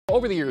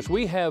Over the years,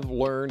 we have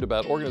learned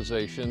about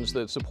organizations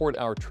that support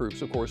our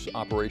troops. Of course,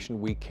 Operation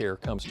We Care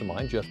comes to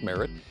mind, Jeff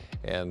Merritt,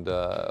 and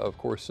of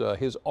course,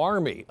 his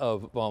army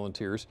of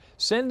volunteers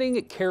sending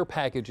care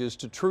packages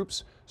to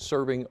troops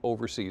serving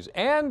overseas.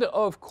 And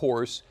of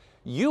course,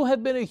 you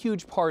have been a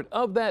huge part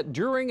of that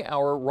during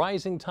our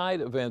Rising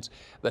Tide events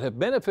that have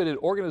benefited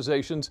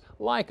organizations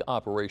like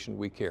Operation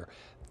We Care.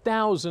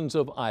 Thousands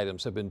of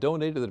items have been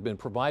donated that have been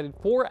provided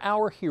for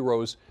our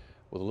heroes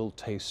with a little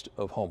taste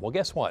of home. Well,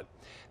 guess what?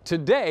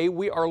 Today,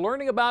 we are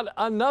learning about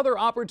another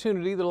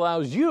opportunity that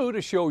allows you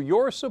to show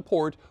your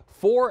support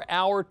for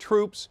our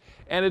troops,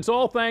 and it's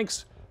all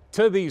thanks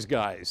to these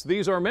guys.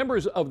 These are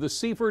members of the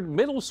Seaford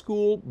Middle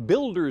School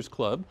Builders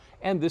Club,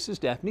 and this is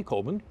Daphne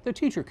Coleman, the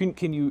teacher.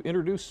 Can you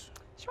introduce?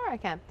 Sure, I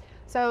can.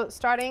 So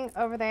starting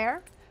over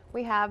there,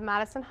 we have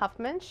Madison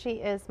Huffman. She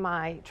is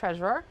my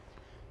treasurer.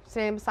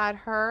 Sitting beside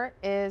her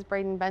is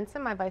Braden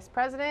Benson, my vice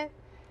president,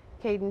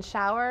 Caden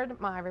Showard,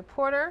 my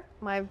reporter,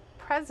 my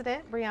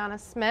president, Brianna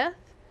Smith,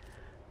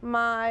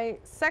 my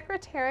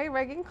secretary,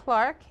 Reagan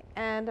Clark,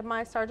 and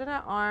my sergeant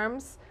at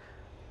arms,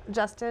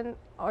 Justin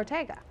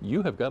Ortega.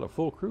 You have got a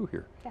full crew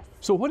here. Yes.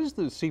 So what is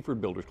the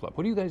Seaford Builders Club?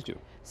 What do you guys do?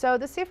 So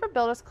the Seaford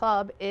Builders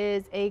Club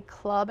is a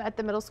club at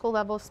the middle school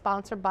level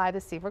sponsored by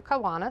the Seaford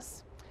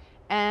Kiwanis,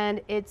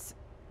 and it's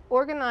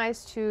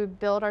organized to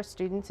build our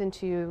students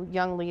into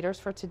young leaders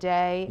for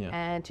today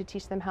and to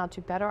teach them how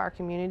to better our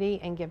community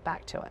and give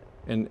back to it.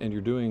 And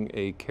you're doing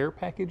a care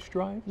package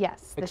drive?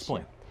 Yes.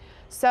 Explain.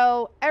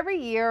 So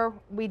every year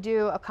we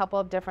do a couple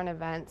of different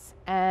events,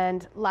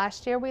 and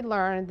last year we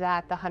learned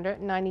that the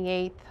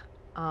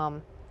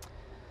 198th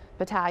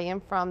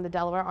Battalion from the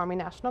Delaware Army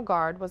National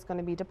Guard was going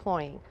to be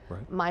deploying.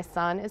 Right. My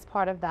son is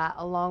part of that,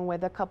 along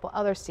with a couple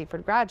other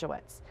Seaford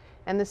graduates.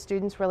 And the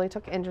students really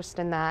took interest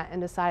in that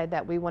and decided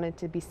that we wanted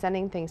to be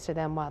sending things to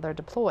them while they're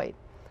deployed.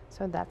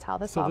 So that's how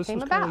this all came about. So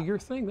this was kind of your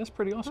thing. That's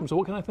pretty awesome. So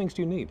what kind of things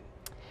do you need?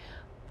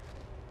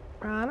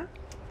 Rana?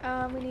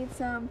 We need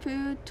some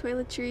food,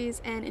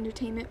 toiletries, and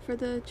entertainment for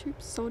the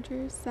troops,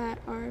 soldiers that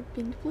are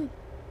being deployed.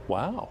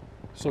 Wow.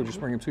 So just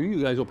bring them to you.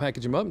 You guys will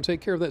package them up and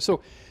take care of that.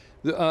 So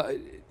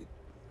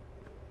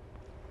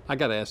I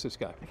got to ask this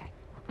guy. Okay.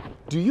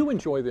 Do you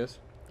enjoy this?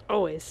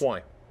 Always.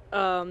 Why?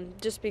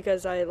 Just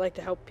because I like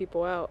to help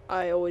people out.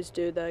 I always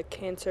do the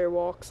cancer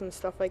walks and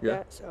stuff like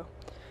that, so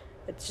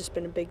it's just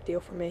been a big deal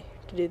for me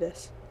to do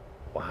this.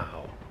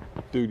 Wow.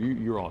 Dude,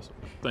 you're awesome.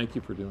 Thank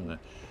you for doing that.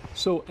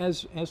 So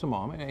as a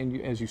mom,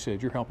 and as you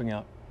said, you're helping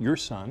out your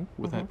son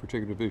with that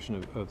particular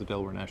division of the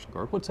Delaware National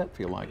Guard. What's that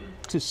feel like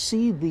to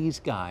see these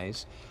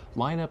guys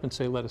line up and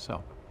say, let us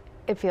help?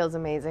 It feels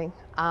amazing.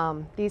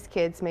 These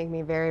kids make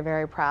me very,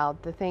 very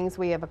proud. The things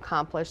we have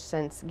accomplished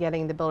since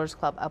getting the Builders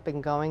Club up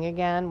and going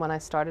again when I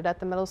started at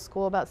the middle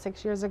school about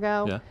 6 years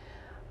ago,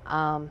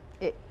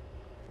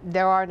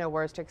 there are no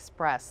words to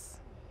express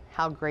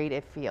how great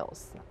it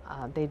feels.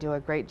 They do a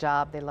great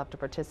job. They love to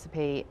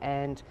participate,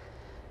 and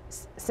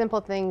simple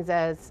things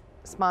as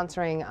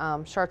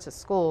sponsoring shirts at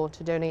school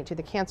to donate to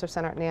the Cancer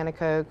Center at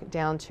Nanticoke,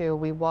 down to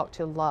we walk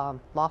to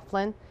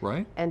Laughlin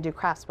and do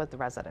crafts with the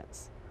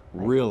residents.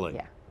 Really?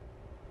 Yeah.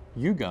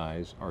 You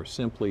guys are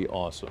simply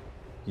awesome.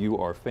 You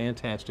are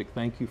fantastic.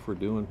 Thank you for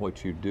doing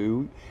what you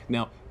do.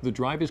 Now, the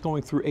drive is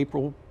going through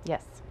April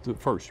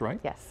 1st, right?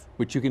 Yes.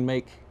 But you can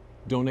make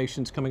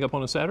donations coming up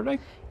on a Saturday?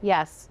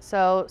 Yes.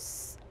 So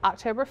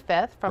October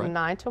 5th from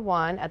 9 to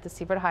 1 at the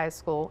Seaford High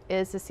School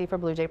is the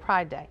Seaford Blue Jay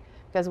Pride Day,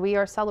 because we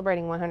are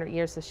celebrating 100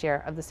 years this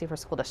year of the Seaford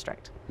School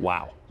District.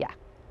 Wow. Yeah.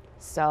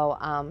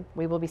 So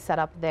we will be set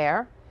up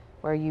there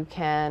where you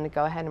can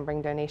go ahead and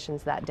bring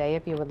donations that day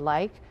if you would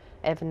like.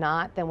 If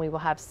not, then we will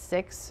have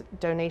 6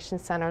 donation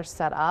centers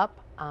set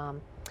up. I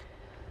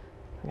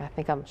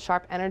think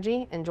Sharp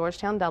Energy in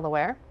Georgetown,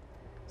 Delaware,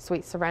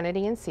 Sweet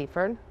Serenity in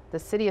Seaford, the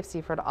City of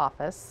Seaford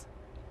office,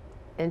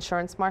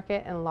 Insurance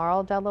Market in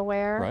Laurel,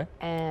 Delaware,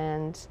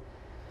 and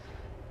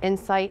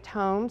Insight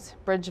Homes,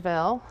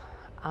 Bridgeville.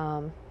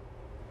 And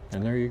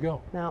there you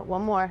go. Now,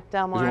 one more,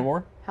 Delmar. Is there one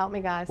more? Help me,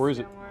 guys. Where is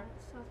it?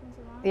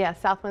 Yeah,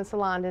 Southwind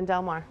Salon in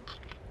Delmar.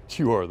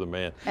 You are the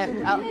man. And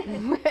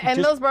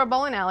Millsboro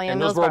Bowling Alley in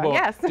Millsboro,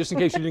 yes. Just in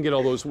case you didn't get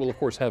all those, we'll of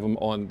course have them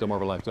on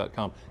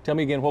delmarvalife.com. Tell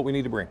me again what we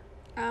need to bring.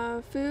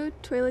 Food,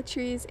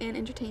 toiletries, and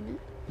entertainment.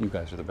 You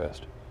guys are the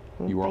best.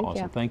 You are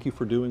awesome. Thank you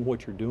for doing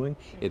what you're doing.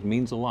 It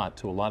means a lot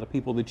to a lot of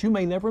people that you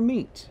may never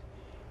meet,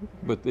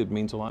 but it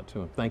means a lot to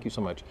them. Thank you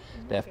so much.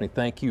 Daphne,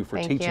 thank you for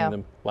teaching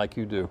them like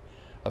you do.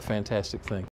 A fantastic thing.